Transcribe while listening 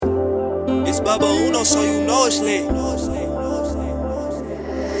It's Bubba Uno, so you know it's lit.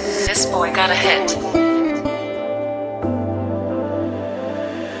 This boy got a hit.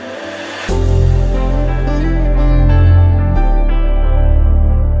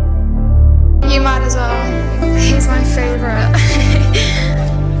 You might as well. He's my favorite.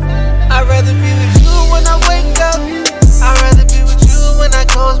 I'd rather be with you when I wake up. I'd rather be with you when I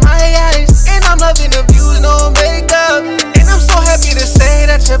close my eyes. And I'm loving the views, no makeup. And I'm so happy to say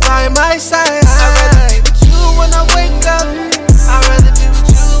that you're by my side. I'd rather be with you when I wake up. I'd rather be with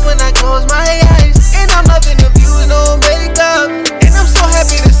you when I close my eyes. And I'm loving the views, no makeup. And I'm so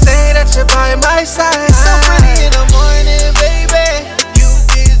happy to say that you're by my side. So pretty in the morning, baby. You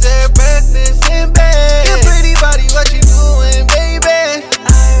deserve breakfast in bed. Your pretty body, what you doing, baby?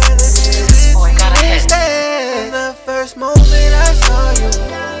 I'd rather be with you instead. The first moment I saw you,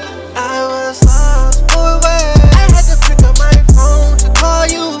 I was lost for words. I had to pick up my phone to call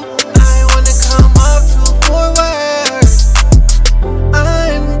you. I wanna come up to 4 words.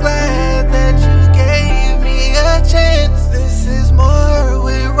 I'm glad that you gave me a chance. This is more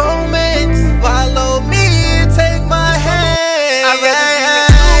with romance. Follow me, take my hand. I'd rather be with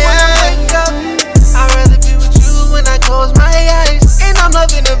you when I wake up. I'd rather be with you when I close my eyes. And I'm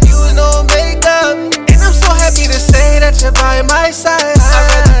loving the views, no makeup. And I'm so happy to say that you're by my side. I'd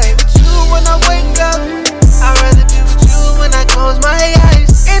rather be with you when I wake up. I'd rather be with you when I close my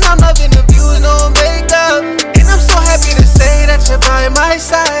eyes. And I'm loving the views, no makeup. And I'm so happy to say that you're by my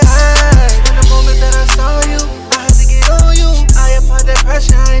side. From the moment that I saw you, I had to get on you. I applied that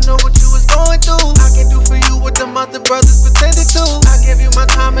pressure, I didn't know what you was going through. I can do for you what the other brothers pretended to. I give you my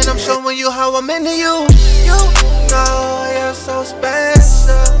time and I'm showing you how I'm into you. You know you're so special.